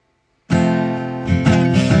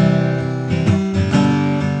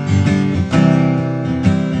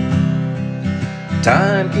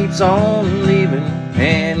Time keeps on leaving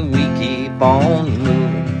and we keep on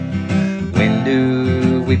moving. When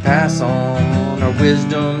do we pass on our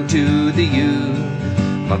wisdom to the youth?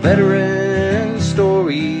 My veteran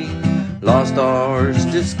story, lost arts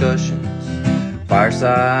discussions,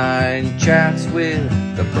 fireside chats with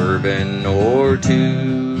a bourbon or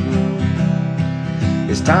two.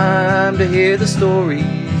 It's time to hear the story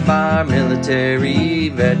by our military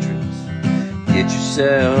veterans. Get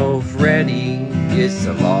yourself ready. It's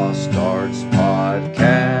the Lost Arts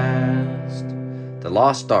Podcast. The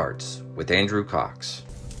Lost Arts with Andrew Cox.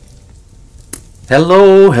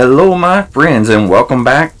 Hello, my friends, and welcome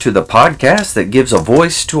back to the podcast that gives a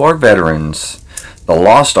voice to our veterans. The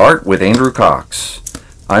Lost Art with Andrew Cox.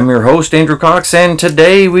 I'm your host, Andrew Cox, and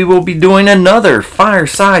today we will be doing another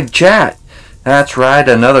fireside chat. That's right,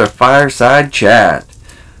 another fireside chat.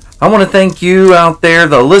 I want to thank you out there,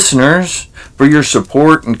 the listeners, for your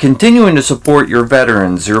support and continuing to support your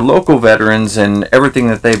veterans, your local veterans, and everything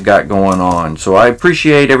that they've got going on. So I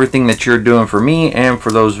appreciate everything that you're doing for me and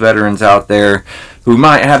for those veterans out there who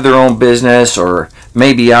might have their own business or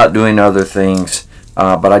maybe out doing other things.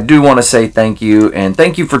 But I do want to say thank you, and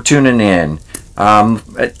thank you for tuning in.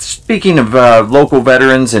 Speaking of local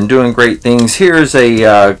veterans and doing great things, here's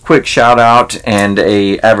a quick shout out and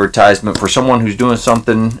a advertisement for someone who's doing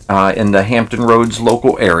something in the Hampton Roads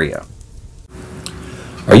local area.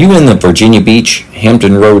 Are you in the Virginia Beach,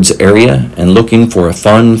 Hampton Roads area and looking for a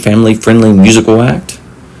fun, family-friendly musical act?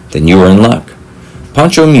 Then you are in luck.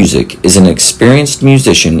 Poncho Music is an experienced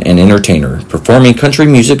musician and entertainer performing country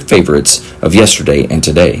music favorites of yesterday and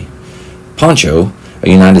today. Poncho, a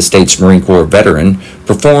United States Marine Corps veteran,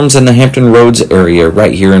 performs in the Hampton Roads area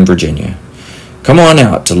right here in Virginia. Come on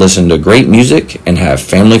out to listen to great music and have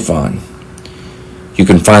family fun. You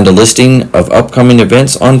can find a listing of upcoming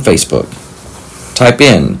events on Facebook. Type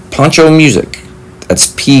in Poncho Music. That's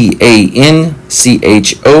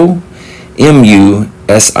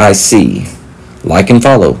PANCHOMUSIC. Like and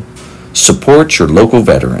follow. Support your local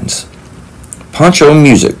veterans. Poncho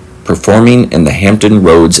Music, performing in the Hampton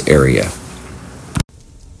Roads area.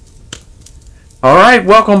 Alright,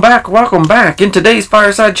 welcome back. In today's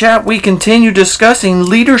fireside chat, we continue discussing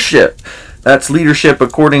leadership. That's leadership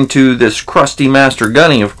according to this crusty Master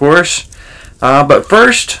Gunny, of course. But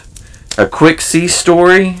first, a quick sea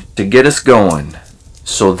story to get us going.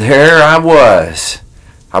 So there I was.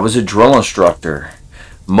 I was a drill instructor.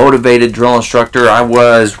 Motivated drill instructor. I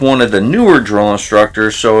was one of the newer drill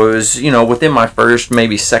instructors, so it was, within my first,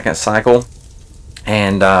 maybe second cycle.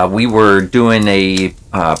 And we were doing a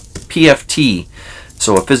PFT,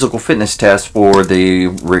 so a physical fitness test for the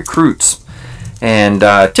recruits. And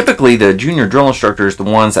typically the junior drill instructor is the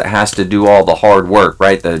ones that has to do all the hard work,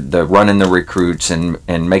 right? The running the recruits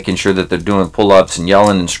and making sure that they're doing pull-ups and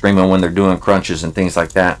yelling and screaming when they're doing crunches and things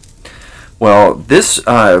like that. Well, this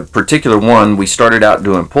particular one, we started out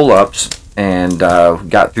doing pull-ups and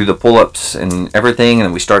got through the pull-ups and everything,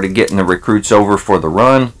 and we started getting the recruits over for the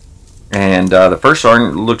run. And the first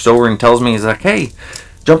sergeant looks over and tells me, he's like, "Hey,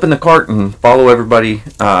 jump in the cart and follow everybody,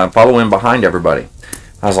 follow in behind everybody."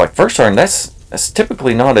 I was like, "First sergeant, that's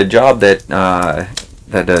typically not a job that a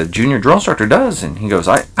junior drill instructor does." And he goes,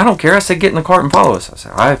 I don't care. I said, "Get in the cart and follow us." I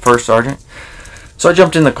said, "All right, first sergeant." So I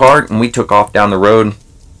jumped in the cart and we took off down the road.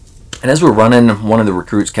 And as we're running, one of the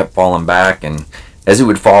recruits kept falling back. And as he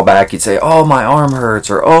would fall back, he'd say, "Oh, my arm hurts,"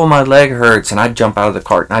 or "Oh, my leg hurts." And I'd jump out of the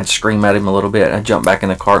cart and I'd scream at him a little bit. I'd jump back in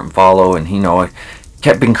the cart and follow. And, I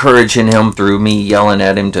kept encouraging him through me yelling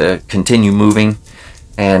at him to continue moving.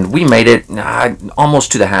 And we made it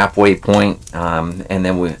almost to the halfway point. And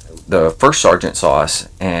then the first sergeant saw us.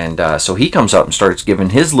 And so he comes up and starts giving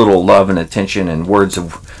his little love and attention and words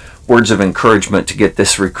of encouragement to get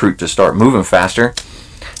this recruit to start moving faster.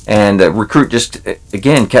 And the recruit just,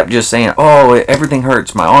 again, kept just saying, "Oh, everything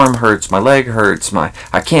hurts. My arm hurts. My leg hurts.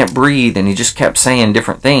 I can't breathe." And he just kept saying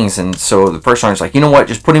different things. And so the first sergeant's like, "You know what?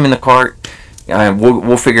 Just put him in the cart.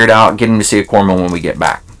 We'll figure it out. Get him to see a corpsman when we get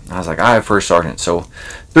back." I was like, "All right, first sergeant." So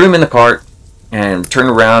threw him in the cart and turned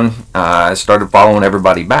around. Started following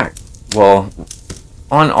everybody back. Well,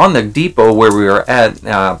 on the depot where we were at,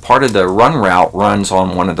 part of the run route runs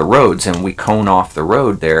on one of the roads, and we cone off the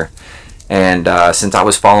road there. And since I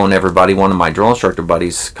was following everybody, one of my drill instructor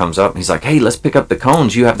buddies comes up and he's like, "Hey, let's pick up the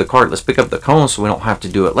cones. You have the cart. Let's pick up the cones so we don't have to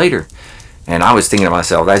do it later." And I was thinking to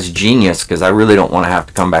myself, that's genius, because I really don't want to have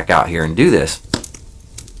to come back out here and do this.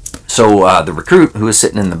 So the recruit who was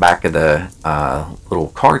sitting in the back of the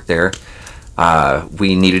little cart there,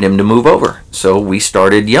 we needed him to move over. So we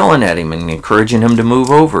started yelling at him and encouraging him to move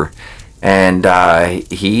over. and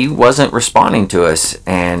he wasn't responding to us.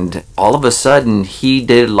 And all of a sudden, he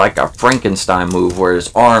did like a Frankenstein move where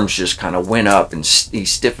his arms just kind of went up and he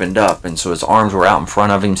stiffened up, and so his arms were out in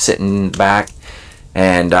front of him, sitting back.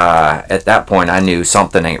 And at that point, I knew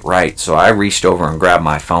something ain't right. So I reached over and grabbed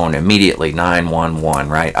my phone immediately, 911.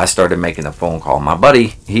 Right, I started making the phone call. My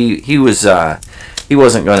buddy, he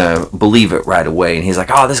wasn't gonna believe it right away, and he's like,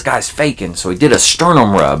 "Oh, this guy's faking." So he did a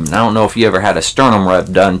sternum rub. And I don't know if you ever had a sternum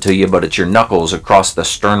rub done to you, but it's your knuckles across the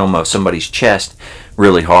sternum of somebody's chest,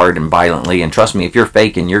 really hard and violently. And trust me, if you're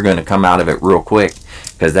faking, you're gonna come out of it real quick,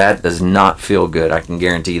 because that does not feel good. I can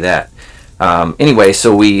guarantee that. Anyway,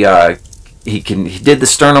 so he did the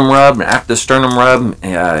sternum rub, and after the sternum rub,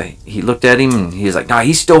 he looked at him and he's like, "No,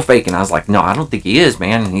 he's still faking." I was like, "No, I don't think he is,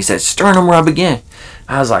 man." And he said, "Sternum rub again."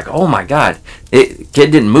 I was like, "Oh my God." Kid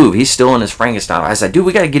didn't move. He's still in his Frankenstein. I said, "Dude,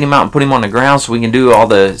 we got to get him out and put him on the ground so we can do all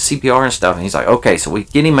the CPR and stuff." And he's like, "Okay." So we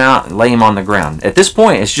get him out and lay him on the ground. At this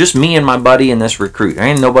point, it's just me and my buddy and this recruit. There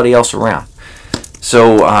ain't nobody else around.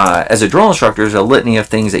 So as a drill instructor, there's a litany of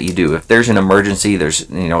things that you do. If there's an emergency, there's,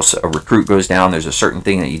 a recruit goes down, there's a certain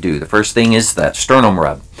thing that you do. The first thing is that sternum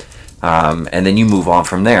rub. And then you move on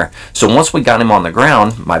from there. So once we got him on the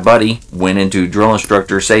ground, my buddy went into drill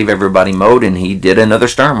instructor save everybody mode, and he did another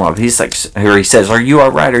sternum rub. He's like, here he says, "Are you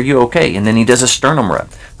all right? Are you okay?" And then he does a sternum rub.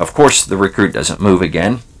 Of course, the recruit doesn't move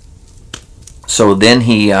again. So then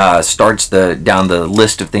he starts down the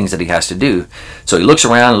list of things that he has to do. So he looks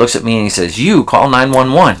around, looks at me, and he says, "You call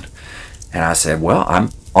 911." And I said, "Well,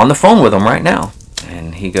 I'm on the phone with him right now."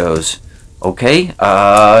 And he goes, "Okay."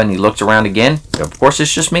 And he looks around again. Of course,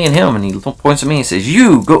 it's just me and him. And he points at me and says,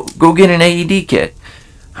 "You go get an AED kit."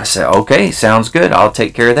 I said, "Okay, sounds good. I'll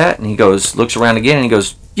take care of that." And he goes, looks around again, and he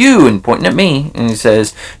goes, "You," and pointing at me, and he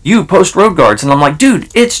says, "You post road guards." And I'm like, "Dude,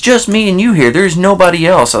 it's just me and you here. There's nobody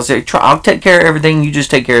else." I'll say, "I'll take care of everything. You just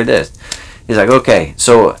take care of this." He's like, "Okay."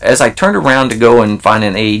 So as I turned around to go and find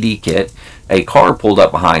an AED kit, a car pulled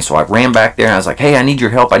up behind. So I ran back there, and I was like, "Hey, I need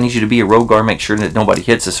your help. I need you to be a road guard, make sure that nobody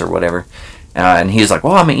hits us or whatever." And he's like,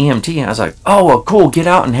 "Well, I'm an EMT." And I was like, "Oh, well, cool. Get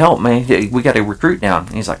out and help, man. We got a recruit down."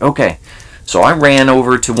 And he's like, "Okay." So I ran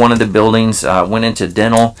over to one of the buildings, went into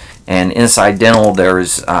dental, and inside dental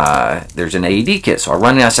there's an AED kit. So I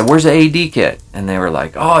run in, I said, "Where's the AED kit?" And they were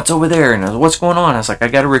like, "Oh, it's over there." And I was like, "What's going on?" I was like, "I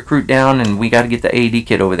got a recruit down, and we got to get the AED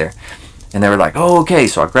kit over there." And they were like, "Oh, okay."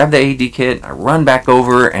 So I grabbed the AED kit, I run back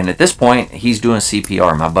over, and at this point, he's doing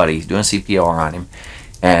CPR, my buddy. He's doing CPR on him.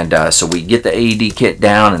 And so we get the AED kit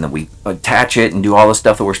down, and then we attach it and do all the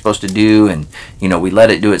stuff that we're supposed to do. And, we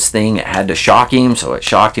let it do its thing. It had to shock him, so it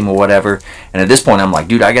shocked him or whatever. And at this point, I'm like,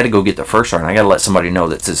 "Dude, I got to go get the first sergeant. I got to let somebody know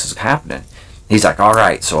that this is happening." He's like, "All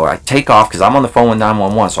right." So I take off, because I'm on the phone with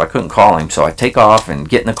 911, so I couldn't call him. So I take off and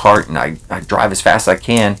get in the cart, and I drive as fast as I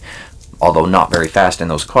can, although not very fast in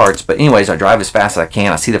those carts. But anyways, I drive as fast as I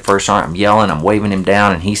can. I see the first sergeant. I'm yelling. I'm waving him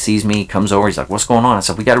down, and he sees me. He comes over. He's like, "What's going on?" I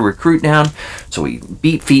said, "We got a recruit down." So we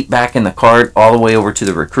beat feet back in the cart all the way over to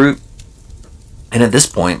the recruit. And at this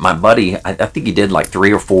point, my buddy, I think he did like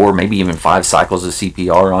 3 or 4, maybe even 5 cycles of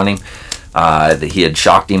CPR on him. That he had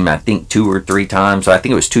shocked him, I think, 2 or 3 times. So I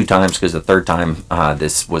think it was 2 times, because the third time,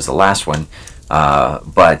 this was the last one.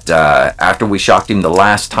 But after we shocked him the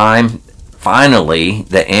last time, finally,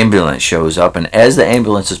 the ambulance shows up, and as the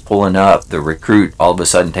ambulance is pulling up, the recruit all of a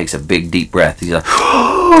sudden takes a big, deep breath. He's like,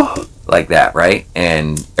 like that, right?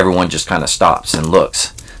 And everyone just kind of stops and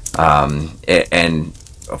looks. And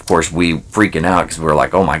of course, we freaking out, because we're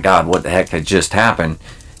like, "Oh my God, what the heck had just happened?"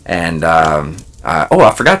 And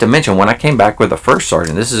I forgot to mention, when I came back with the first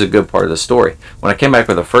sergeant, this is a good part of the story. When I came back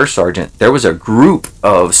with the first sergeant, there was a group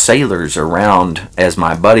of sailors around as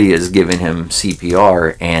my buddy is giving him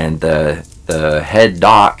CPR, and the head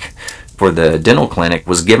doc for the dental clinic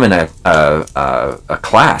was given a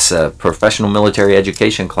class, a professional military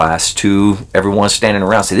education class, to everyone standing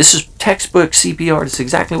around. Say, "This is textbook CPR. This is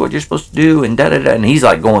exactly what you're supposed to do," and da-da-da. And he's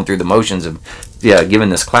like going through the motions of giving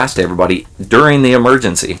this class to everybody during the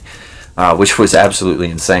emergency, which was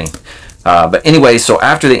absolutely insane. But anyway, so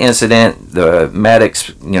after the incident, the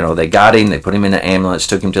medics, they got him, they put him in the ambulance,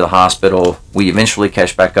 took him to the hospital. We eventually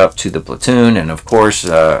catch back up to the platoon, and of course,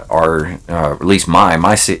 at least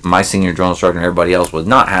my senior drill instructor and everybody else was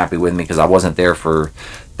not happy with me, because I wasn't there for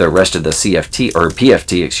the rest of the CFT, or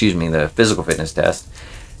PFT, excuse me, the physical fitness test.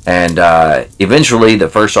 And eventually, the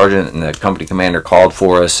first sergeant and the company commander called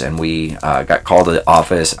for us, and we got called to the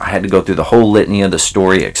office. I had to go through the whole litany of the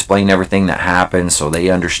story, explain everything that happened, so they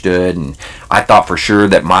understood. And I thought for sure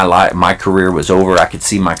that my career was over. I could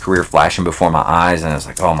see my career flashing before my eyes, and I was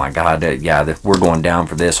like, "Oh my God, we're going down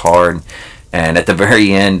for this hard." And at the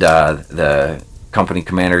very end, company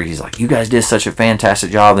commander. He's like, you guys did such a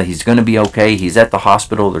fantastic job that he's going to be okay. He's at the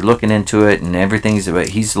hospital. They're looking into it and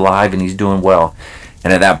he's alive and he's doing well.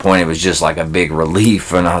 And at that point, it was just like a big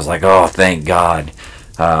relief. And I was like, oh, thank God.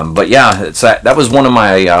 But yeah, that was one of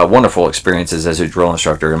my wonderful experiences as a drill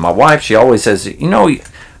instructor. And my wife, she always says,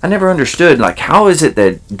 I never understood, like, how is it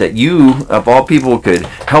that you, of all people, could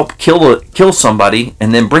help kill somebody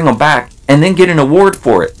and then bring them back and then get an award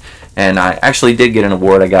for it? And I actually did get an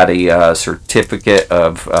award. I got a certificate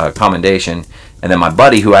of commendation. And then my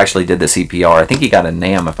buddy, who actually did the CPR, I think he got a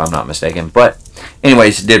NAM, if I'm not mistaken. But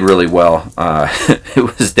anyways, did really well.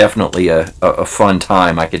 It was definitely a fun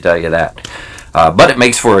time, I could tell you that. But it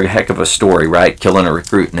makes for a heck of a story, right? Killing a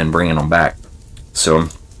recruit and then bringing them back. So,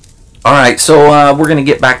 all right. So we're going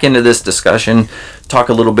to get back into this discussion, talk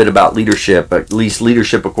a little bit about leadership, at least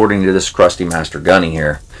leadership according to this crusty Master Gunny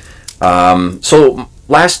here. So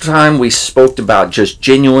last time we spoke about just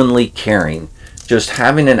genuinely caring, just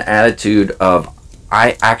having an attitude of,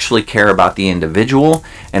 I actually care about the individual,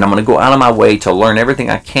 and I'm going to go out of my way to learn everything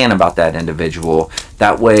I can about that individual.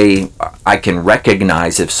 That way I can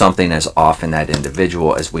recognize if something is off in that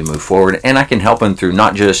individual as we move forward, and I can help them through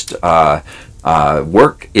not just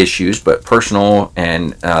work issues, but personal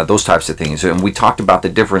and those types of things. And we talked about the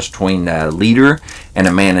difference between a leader and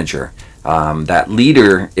a manager. That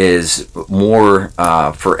leader is more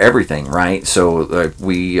for everything, right? So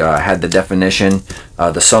we had the definition,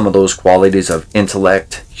 the sum of those qualities of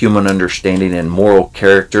intellect, human understanding, and moral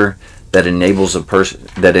character that enables a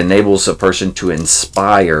person to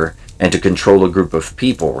inspire and to control a group of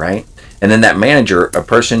people, right? And then that manager, a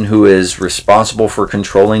person who is responsible for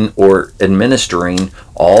controlling or administering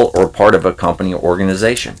all or part of a company or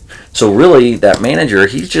organization. So really, that manager,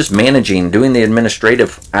 he's just managing, doing the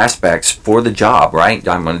administrative aspects for the job, right?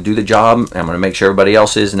 I'm going to do the job, I'm going to make sure everybody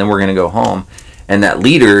else is, and then we're going to go home. And that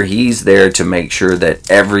leader, he's there to make sure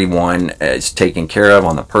that everyone is taken care of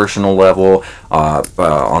on the personal level,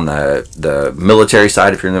 on the military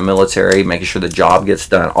side, if you're in the military, making sure the job gets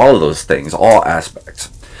done, all of those things, all aspects.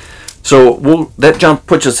 So that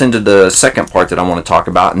puts us into the second part that I want to talk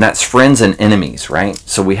about, and that's friends and enemies, right?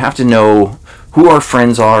 So we have to know who our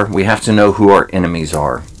friends are. We have to know who our enemies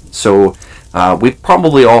are. So we've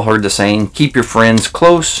probably all heard the saying, keep your friends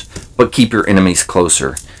close, but keep your enemies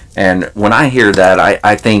closer. And when I hear that,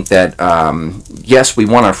 I think that, yes, we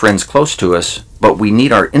want our friends close to us, but we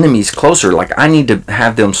need our enemies closer. Like, I need to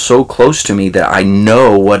have them so close to me that I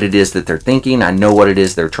know what it is that they're thinking. I know what it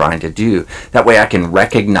is they're trying to do. That way I can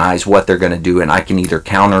recognize what they're going to do, and I can either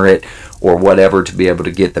counter it or whatever to be able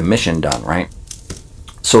to get the mission done, right?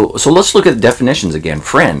 So let's look at the definitions again.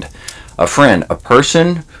 Friend, a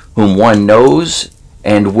person whom one knows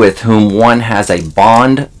and with whom one has a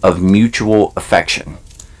bond of mutual affection.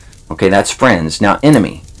 Okay, that's friends. Now,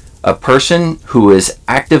 enemy, a person who is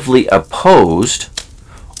actively opposed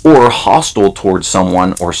or hostile towards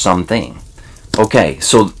someone or something. Okay,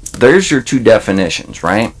 so there's your two definitions,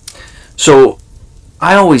 right? So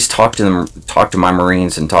I always talk to my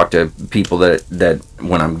Marines and talk to people that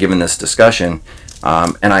when I'm giving this discussion,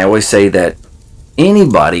 and I always say that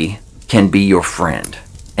anybody can be your friend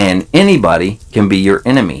and anybody can be your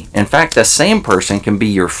enemy. In fact, the same person can be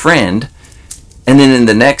your friend, and then in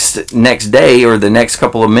the next day or the next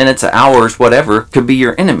couple of minutes, hours, whatever, could be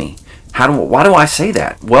your enemy. Why do I say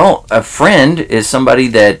that? Well, a friend is somebody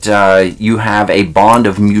that you have a bond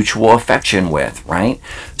of mutual affection with, right?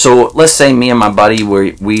 So let's say me and my buddy,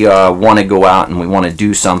 we want to go out and we want to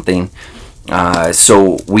do something.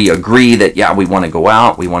 So we agree that, yeah, we want to go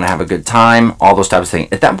out, we want to have a good time, all those types of things.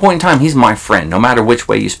 At that point in time, he's my friend. No matter which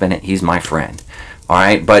way you spin it, he's my friend. All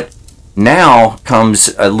right, but now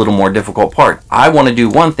comes a little more difficult part. I want to do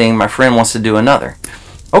one thing, my friend wants to do another.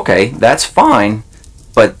 Okay, that's fine,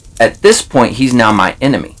 but at this point, he's now my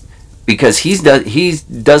enemy because he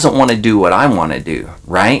doesn't want to do what I want to do,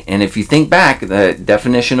 right? And if you think back, the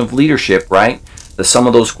definition of leadership, right? The sum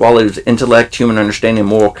of those qualities, intellect, human understanding,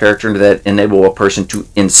 moral character that enable a person to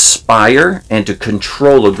inspire and to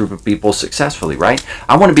control a group of people successfully, right?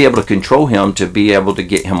 I want to be able to control him to be able to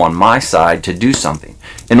get him on my side to do something.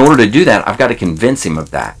 In order to do that, I've got to convince him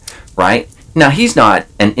of that, right? Now, he's not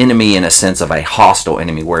an enemy in a sense of a hostile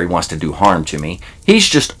enemy where he wants to do harm to me. He's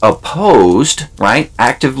just opposed, right?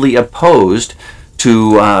 Actively opposed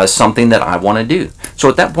to something that I want to do. So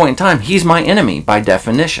at that point in time, he's my enemy by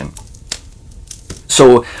definition.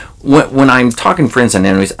 So when I'm talking friends and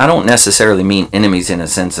enemies, I don't necessarily mean enemies in a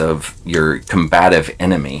sense of your combative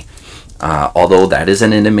enemy, although that is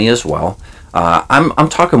an enemy as well. I'm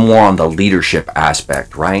talking more on the leadership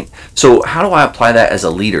aspect, right? So how do I apply that as a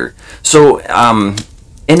leader? So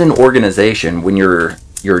in an organization, when you're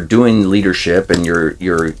you're doing leadership and you're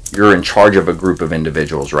in charge of a group of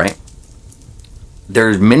individuals, right?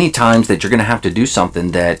 There's many times that you're going to have to do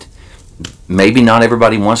something that maybe not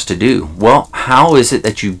everybody wants to do. Well, how is it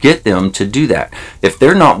that you get them to do that? If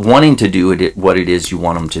they're not wanting to do what it is you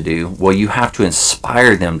want them to do, well, you have to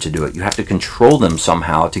inspire them to do it. You have to control them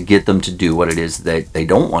somehow to get them to do what it is that they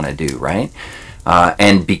don't want to do, right?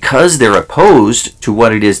 And because they're opposed to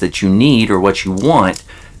what it is that you need or what you want,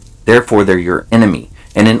 therefore they're your enemy.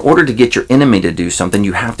 And in order to get your enemy to do something,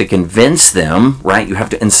 you have to convince them, right? You have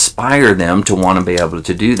to inspire them to want to be able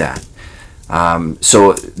to do that.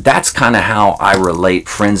 So that's kind of how I relate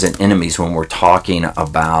friends and enemies when we're talking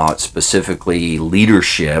about specifically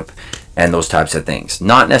leadership and those types of things.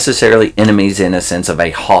 Not necessarily enemies in a sense of a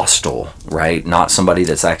hostile, right? Not somebody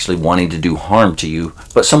that's actually wanting to do harm to you,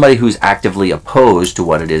 but somebody who's actively opposed to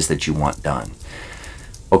what it is that you want done.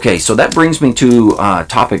 Okay, so that brings me to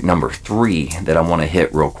topic number 3 that I want to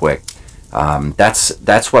hit real quick.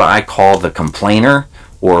 That's what I call the complainer,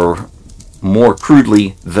 or more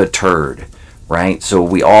crudely, the turd, right? So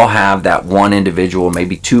we all have that one individual,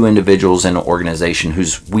 maybe 2 individuals in an organization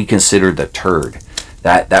who's we consider the turd.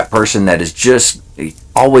 That person that is just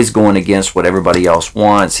always going against what everybody else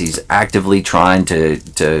wants. He's actively trying to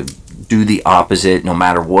do the opposite no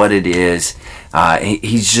matter what it is.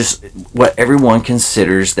 He's just what everyone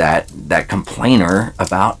considers that complainer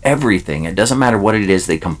about everything. It doesn't matter what it is,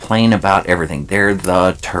 they complain about everything. They're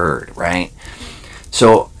the turd, right?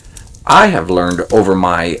 So I have learned over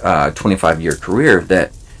my 25-year career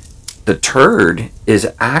that the turd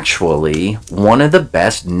is actually one of the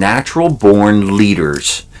best natural-born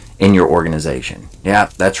leaders in your organization. Yeah,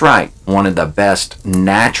 that's right. One of the best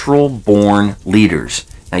natural-born leaders.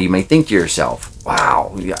 Now, you may think to yourself,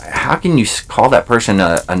 wow, how can you call that person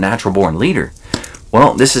a natural-born leader?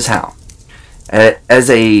 Well, this is how. As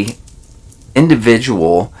a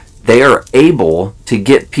individual, they are able to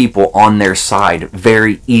get people on their side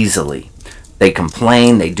very easily. They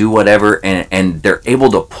complain, they do whatever, and they're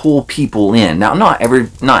able to pull people in. Now, not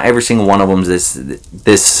every single one of them is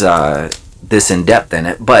this in depth in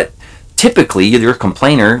it, but typically, you're a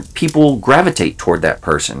complainer, people gravitate toward that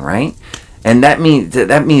person, right? And that means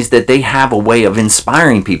that they have a way of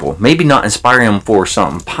inspiring people. Maybe not inspiring them for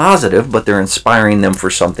something positive, but they're inspiring them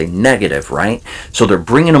for something negative, right? So they're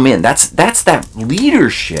bringing them in. That's that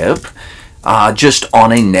leadership, just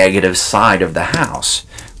on a negative side of the house,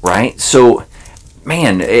 right? So,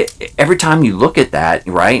 man, every time you look at that,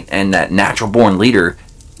 right, and that natural-born leader,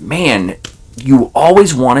 man, you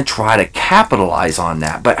always want to try to capitalize on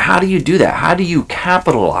that. But how do you do that? How do you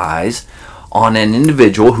capitalize on an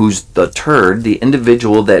individual who's the turd, the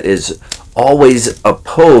individual that is always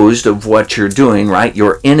opposed of what you're doing, right?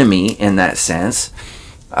 Your enemy in that sense.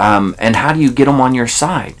 And how do you get them on your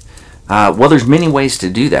side? Well, there's many ways to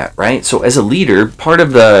do that, right? So as a leader, part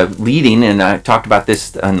of the leading, and I talked about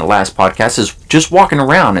this in the last podcast, is just walking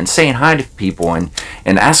around and saying hi to people and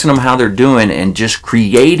asking them how they're doing and just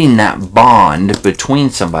creating that bond between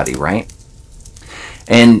somebody, right?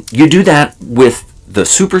 And you do that with the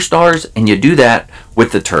superstars, and you do that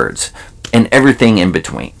with the turds and everything in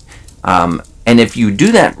between. And if you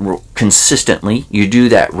do that consistently, you do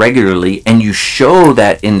that regularly, and you show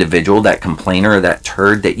that individual, that complainer, or that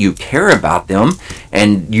turd, that you care about them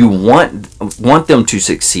and you want them to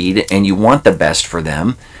succeed and you want the best for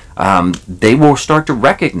them, they will start to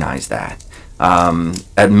recognize that.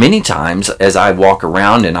 Many times, as I walk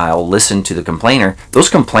around and I'll listen to the complainer, those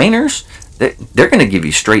complainers, they're going to give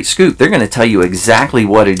you straight scoop. They're going to tell you exactly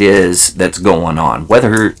what it is that's going on,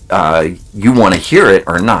 whether you want to hear it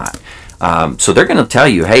or not. So they're going to tell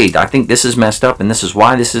you, hey, I think this is messed up, and this is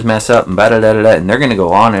why this is messed up, and da-da-da-da-da, and they're going to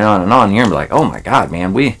go on and on and on. And you're going to be like, oh my God,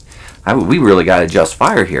 man, we really got to adjust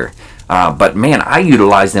fire here. But man, I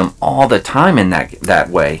utilize them all the time in that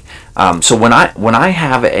way. So when I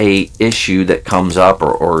have a issue that comes up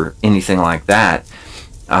or anything like that,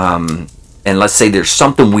 and let's say there's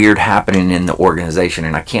something weird happening in the organization,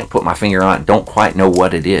 and I can't put my finger on it, don't quite know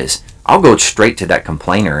what it is, I'll go straight to that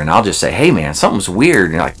complainer and I'll just say, hey man, something's weird.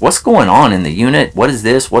 And you're like, what's going on in the unit? What is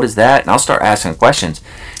this? What is that? And I'll start asking questions.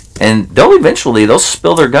 And they'll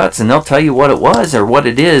spill their guts and they'll tell you what it was or what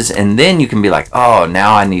it is. And then you can be like, oh,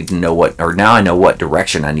 now I need to know now I know what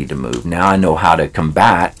direction I need to move. Now I know how to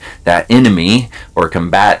combat that enemy or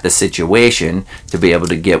combat the situation to be able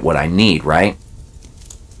to get what I need, right?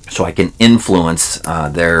 So I can influence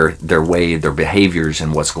their way, their behaviors,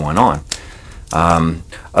 and what's going on.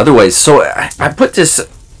 Other ways. So I put this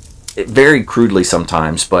very crudely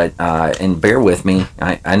sometimes, but and bear with me.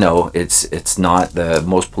 I know it's not the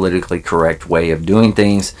most politically correct way of doing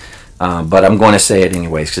things, but I'm going to say it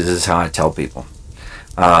anyways because this is how I tell people.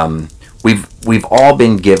 We've all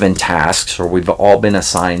been given tasks, or we've all been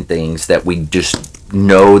assigned things that we just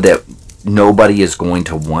know that nobody is going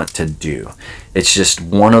to want to do. It's just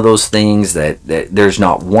one of those things that there's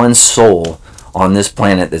not one soul on this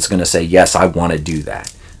planet that's going to say, yes, I want to do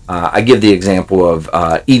that. I give the example of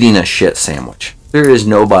eating a shit sandwich. There is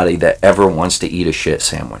nobody that ever wants to eat a shit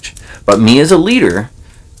sandwich. But me as a leader,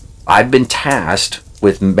 I've been tasked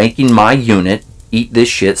with making my unit eat this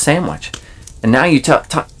shit sandwich. And now you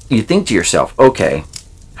think to yourself, okay,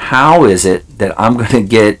 how is it that I'm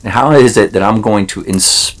going to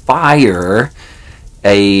inspire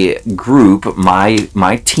a group,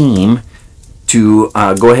 my team, to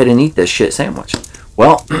go ahead and eat this shit sandwich?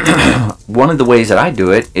 Well, one of the ways that I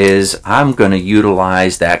do it is I'm going to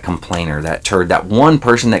utilize that complainer, that turd, that one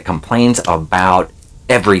person that complains about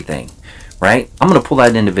everything, right? I'm going to pull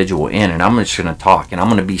that individual in, and I'm just going to talk, and I'm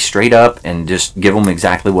going to be straight up and just give them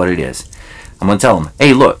exactly what it is. I'm going to tell them,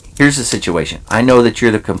 hey, look, here's the situation. I know that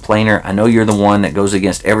you're the complainer. I know you're the one that goes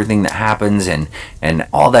against everything that happens and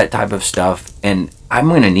all that type of stuff. And I'm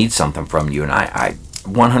going to need something from you. And I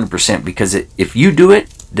 100%, because if you do it,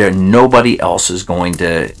 nobody else is going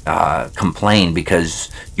to complain,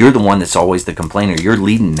 because you're the one that's always the complainer. You're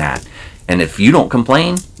leading that. And if you don't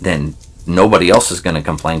complain, then nobody else is going to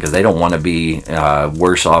complain, because they don't want to be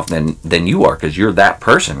worse off than you are, because you're that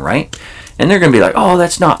person, right? And they're going to be like, oh,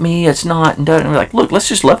 that's not me, it's not. And we're like, look, let's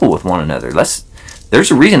just level with one another. There's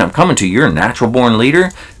a reason I'm coming to you. You're a natural born leader.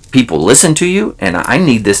 People listen to you, and I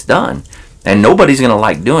need this done. And nobody's going to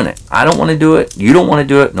like doing it. I don't want to do it. You don't want to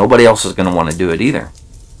do it. Nobody else is going to want to do it either.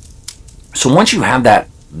 So once you have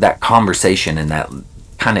that conversation and that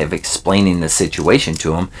kind of explaining the situation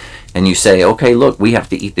to them, and you say, okay, look, we have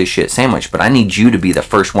to eat this shit sandwich, but I need you to be the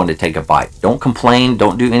first one to take a bite. Don't complain,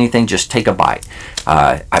 don't do anything, just take a bite.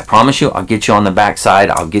 I promise you, I'll get you on the backside,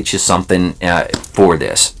 I'll get you something for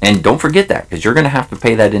this. And don't forget that, because you're going to have to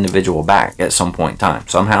pay that individual back at some point in time.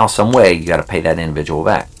 Somehow, some way, you got to pay that individual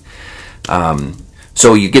back.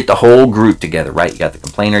 So you get the whole group together, right? You got the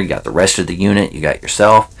complainer, you got the rest of the unit, you got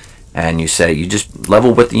yourself, and you just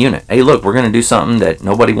level with the unit. Hey, look, we're going to do something that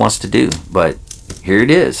nobody wants to do, but here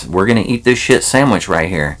it is. We're going to eat this shit sandwich right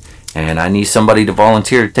here, and I need somebody to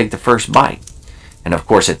volunteer to take the first bite. And of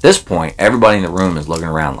course, at this point, everybody in the room is looking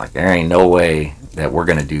around like, there ain't no way that we're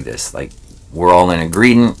going to do this. Like, we're all in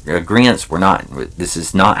agreement. We're not. This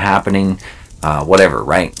is not happening. Whatever,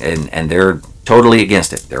 right? And they're totally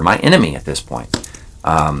against it. They're my enemy at this point.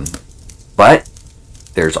 But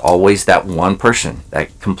there's always that one person,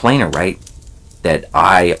 that complainer, right, that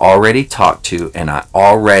I already talked to and I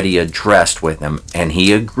already addressed with him, and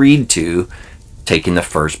he agreed to taking the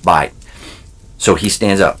first bite. So he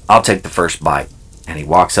stands up, I'll take the first bite. And he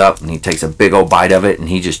walks up and he takes a big old bite of it, and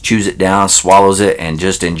he just chews it down, swallows it, and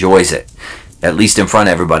just enjoys it. At least in front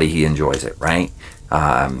of everybody, he enjoys it, right?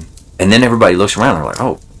 And then everybody looks around, they're like,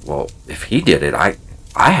 oh, well, if he did it, I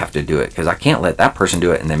have to do it, because I can't let that person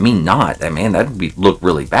do it and then me not. That'd look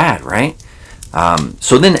really bad, right?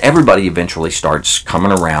 So then everybody eventually starts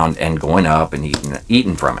coming around and going up and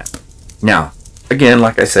eating from it. Now, again,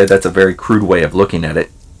 like I said, that's a very crude way of looking at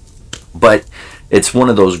it, but it's one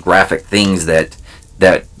of those graphic things that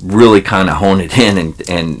really kind of hone it in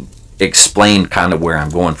and explain kind of where I'm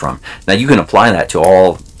going from. Now, you can apply that to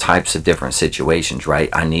all types of different situations, right?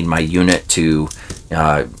 I need my unit to,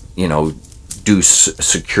 do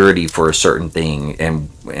security for a certain thing, and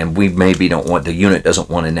we maybe the unit doesn't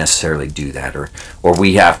want to necessarily do that, or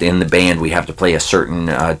we have to, in the band, we have to play a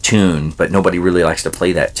certain tune, but nobody really likes to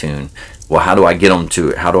play that tune. Well, how do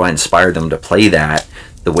I inspire them to play that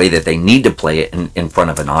the way that they need to play it in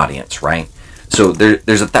front of an audience, right? So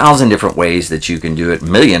there's 1,000 different ways that you can do it,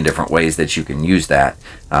 1,000,000 different ways that you can use that.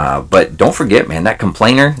 But don't forget, man, that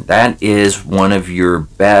complainer, that is one of your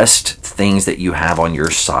best things that you have on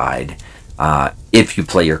your side if you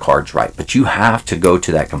play your cards right. But you have to go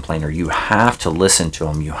to that complainer. You have to listen to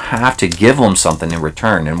them. You have to give them something in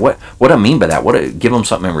return. And what I mean by that, give them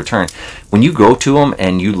something in return. When you go to them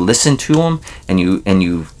and you listen to them and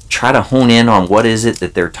you try to hone in on what is it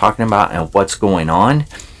that they're talking about and what's going on,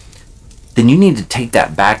 then you need to take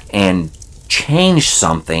that back and change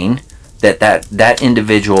something that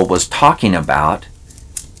individual was talking about.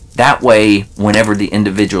 That way, whenever the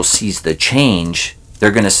individual sees the change,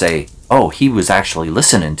 they're going to say, oh, he was actually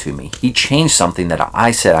listening to me. He changed something that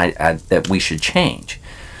I said that we should change.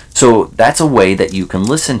 So that's a way that you can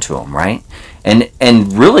listen to them, right?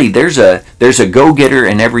 And really, there's a go-getter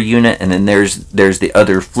in every unit, and then there's the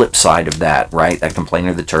other flip side of that, right? That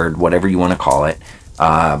complainer, the turd, whatever you want to call it.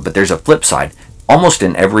 But there's a flip side. almost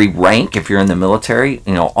in every rank, if you're in the military,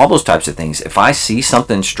 all those types of things. If I see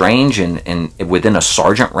something strange and within a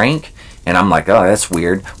sergeant rank, and I'm like, oh, that's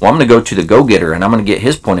weird. Well, I'm going to go to the go-getter, and I'm going to get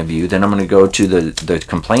his point of view. Then I'm going to go to the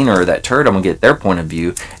complainer or that turd. I'm going to get their point of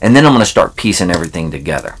view. And then I'm going to start piecing everything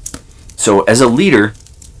together. So as a leader,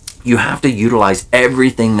 you have to utilize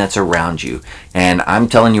everything that's around you. And I'm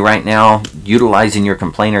telling you right now, utilizing your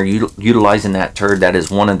complainer, utilizing that turd, that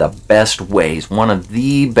is one of the best ways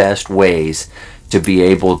to be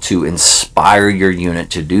able to inspire your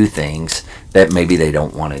unit to do things that maybe they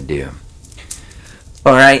don't want to do.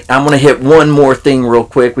 All right, I'm going to hit one more thing real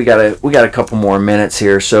quick. We got a couple more minutes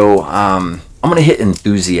here. So I'm going to hit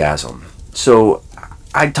enthusiasm. So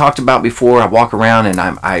I talked about before, I walk around and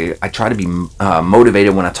I try to be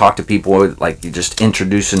motivated when I talk to people, like just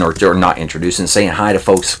introducing or not introducing, saying hi to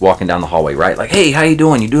folks walking down the hallway, right? Like, hey, how you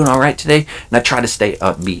doing? You doing all right today? And I try to stay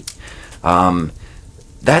upbeat.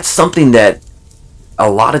 That's something that a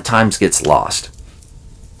lot of times gets lost.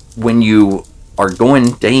 When you are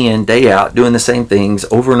going day in, day out, doing the same things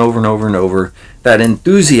over and over and over and over, that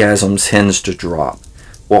enthusiasm tends to drop.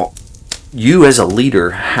 Well, you as a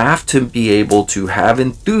leader have to be able to have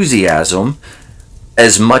enthusiasm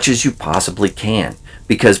as much as you possibly can,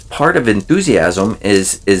 because part of enthusiasm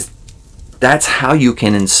is that's how you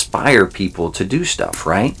can inspire people to do stuff,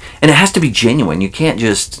 right? And it has to be genuine. You can't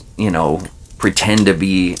just, pretend to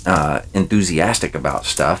be enthusiastic about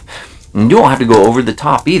stuff. And you don't have to go over the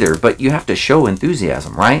top either, but you have to show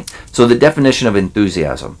enthusiasm, right? So the definition of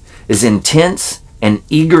enthusiasm is intense and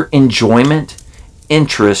eager enjoyment,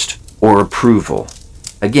 interest, or approval.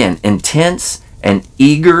 Again, intense and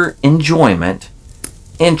eager enjoyment,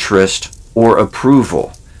 interest, or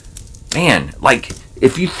approval. Man, like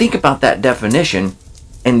if you think about that definition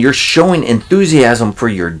and you're showing enthusiasm for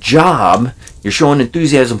your job, you're showing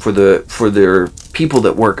enthusiasm for the people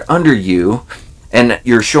that work under you, and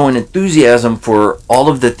you're showing enthusiasm for all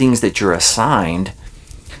of the things that you're assigned,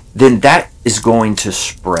 then that is going to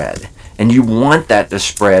spread. And you want that to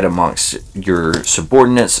spread amongst your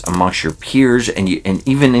subordinates, amongst your peers, and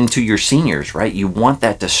even into your seniors, right? You want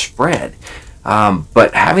that to spread.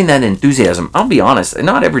 But having that enthusiasm, I'll be honest,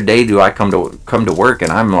 not every day do I come to work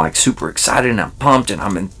and I'm like super excited and I'm pumped and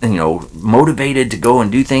I'm motivated to go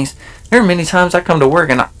and do things. There are many times I come to work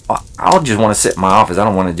and I'll just want to sit in my office. I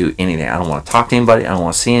don't want to do anything. I don't want to talk to anybody. I don't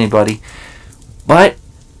want to see anybody. But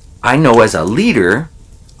I know as a leader,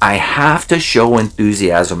 I have to show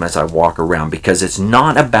enthusiasm as I walk around, because it's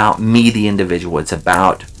not about me, the individual. It's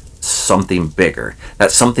about something bigger.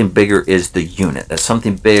 That something bigger is the unit. That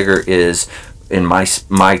something bigger is, in my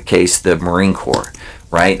case, the Marine Corps,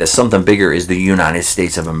 right? That something bigger is the United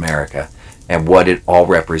States of America and what it all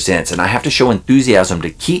represents. And I have to show enthusiasm to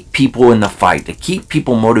keep people in the fight, to keep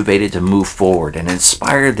people motivated to move forward and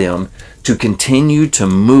inspire them to continue to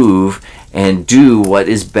move and do what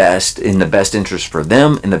is best, in the best interest for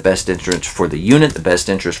them, in the best interest for the unit, the best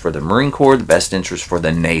interest for the Marine Corps, the best interest for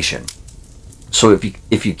the nation. So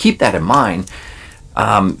if you keep that in mind,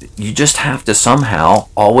 you just have to somehow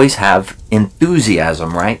always have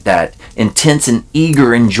enthusiasm, right? That intense and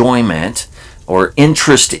eager enjoyment or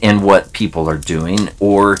interest in what people are doing,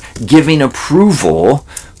 or giving approval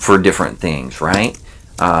for different things, right?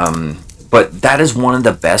 But that is one of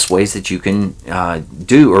the best ways that you can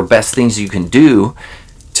do, or best things you can do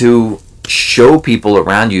to show people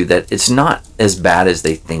around you that it's not as bad as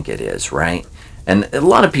they think it is, right? And a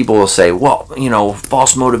lot of people will say, well,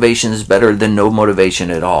 false motivation is better than no motivation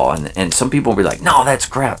at all. And some people will be like, no, that's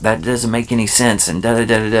crap. That doesn't make any sense. And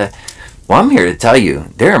da-da-da-da-da. Well, I'm here to tell you,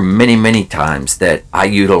 there are many, many times that I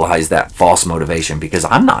utilize that false motivation because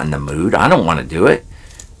I'm not in the mood. I don't want to do it.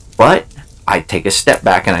 But I take a step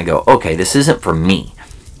back and I go, okay, this isn't for me.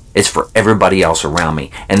 It's for everybody else around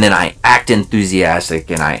me. And then I act enthusiastic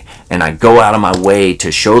and I go out of my way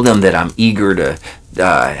to show them that I'm eager to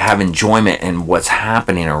have enjoyment in what's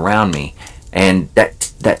happening around me. And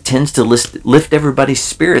that tends to lift everybody's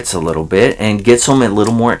spirits a little bit and gets them a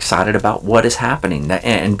little more excited about what is happening,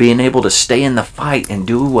 and being able to stay in the fight and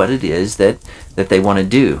do what it is that they want to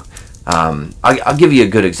do. I'll give you a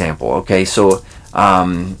good example. Okay, so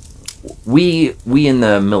we in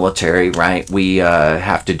the military, right, we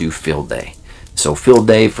have to do field day. So field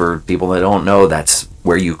day, for people that don't know, that's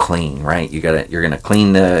where you clean, right? You're gonna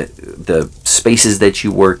clean the spaces that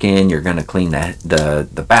you work in. You're gonna clean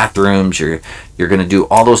the bathrooms. You're gonna do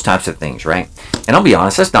all those types of things, right? And I'll be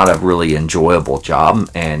honest, that's not a really enjoyable job,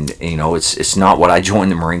 and it's not what I joined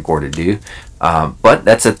the Marine Corps to do. But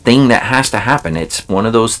that's a thing that has to happen. It's one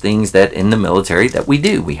of those things that in the military that we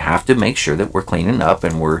do. We have to make sure that we're cleaning up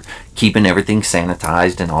and we're keeping everything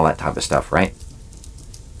sanitized and all that type of stuff, right?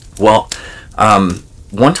 Well,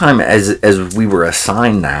 one time as we were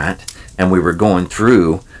assigned that and we were going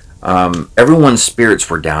through, everyone's spirits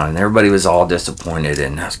were down and everybody was all disappointed,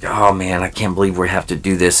 and I was like, oh man, I can't believe we have to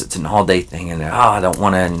do this. It's an all day thing, and I don't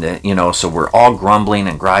want to, so we're all grumbling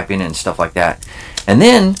and griping and stuff like that. And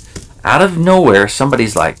then out of nowhere,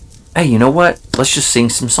 somebody's like, hey, you know what? Let's just sing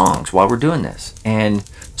some songs while we're doing this. And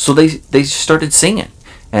so they started singing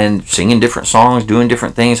different songs, doing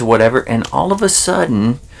different things or whatever. And all of a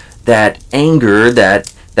sudden, that anger, that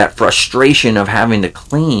frustration of having to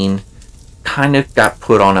clean kind of got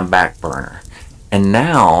put on a back burner. And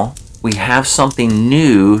now we have something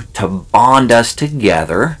new to bond us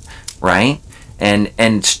together, right?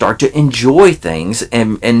 And start to enjoy things,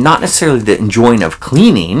 and not necessarily the enjoying of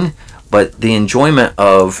cleaning, but the enjoyment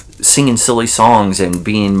of singing silly songs and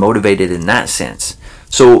being motivated in that sense.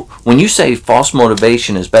 So when you say false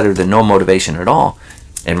motivation is better than no motivation at all,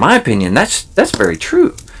 in my opinion, that's very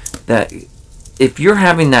true. That if you're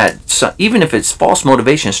having that, even if it's false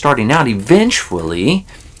motivation starting out, eventually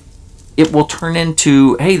it will turn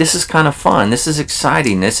into, hey, this is kind of fun, this is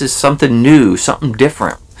exciting, this is something new, something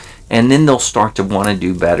different. And then they'll start to want to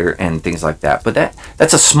do better and things like that. But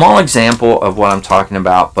that's a small example of what I'm talking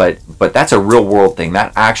about, but that's a real world thing.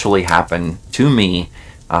 That actually happened to me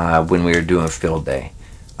when we were doing field day.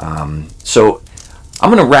 So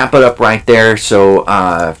I'm going to wrap it up right there. So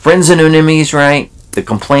friends and enemies, right? The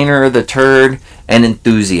complainer, the turd, and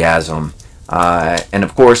enthusiasm. And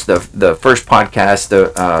of course, the first podcast,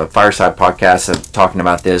 the Fireside podcast, of talking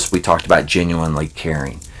about this, we talked about genuinely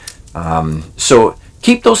caring. So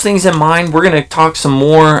keep those things in mind. We're going to talk some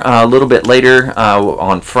more a little bit later.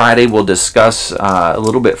 On Friday, we'll discuss a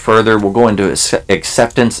little bit further. We'll go into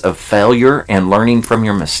acceptance of failure and learning from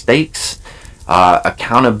your mistakes,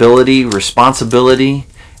 accountability, responsibility,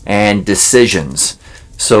 and decisions.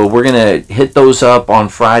 So we're going to hit those up on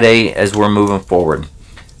Friday as we're moving forward.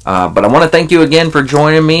 But I want to thank you again for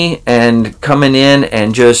joining me and coming in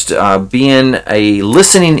and just being a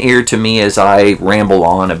listening ear to me as I ramble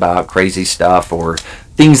on about crazy stuff or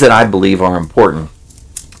things that I believe are important.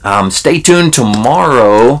 Stay tuned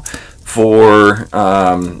tomorrow for...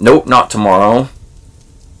 nope, not tomorrow.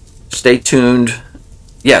 Stay tuned...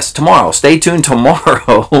 Yes, tomorrow. Stay tuned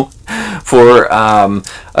tomorrow for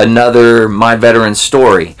another My Veteran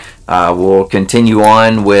Story. We'll continue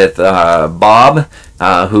on with Bob,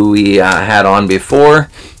 who we had on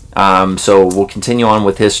before. So we'll continue on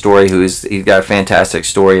with his story. He's got a fantastic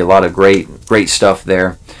story, a lot of great stuff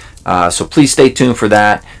there. So please stay tuned for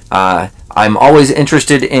that. I'm always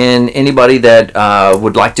interested in anybody that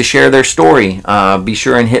would like to share their story. Be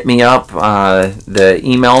sure and hit me up. The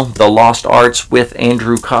email,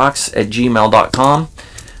 thelostartswithandrewcox@gmail.com.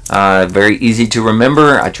 Very easy to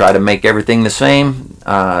remember. I try to make everything the same.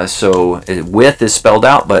 So with is spelled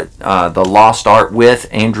out, but the Lost Art with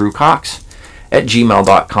Andrew Cox at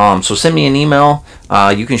gmail.com. So send me an email.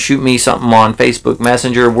 You can shoot me something on Facebook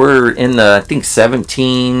Messenger. We're in the, I think,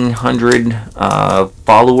 1,700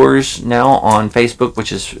 followers now on Facebook,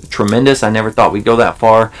 which is tremendous. I never thought we'd go that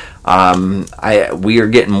far. We are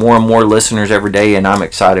getting more and more listeners every day, and I'm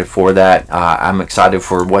excited for that. I'm excited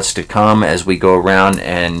for what's to come as we go around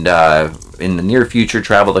and in the near future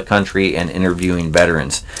travel the country and interviewing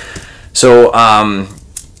veterans. So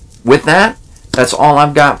with that, that's all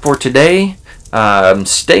I've got for today.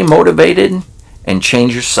 Stay motivated and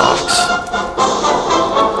change your socks.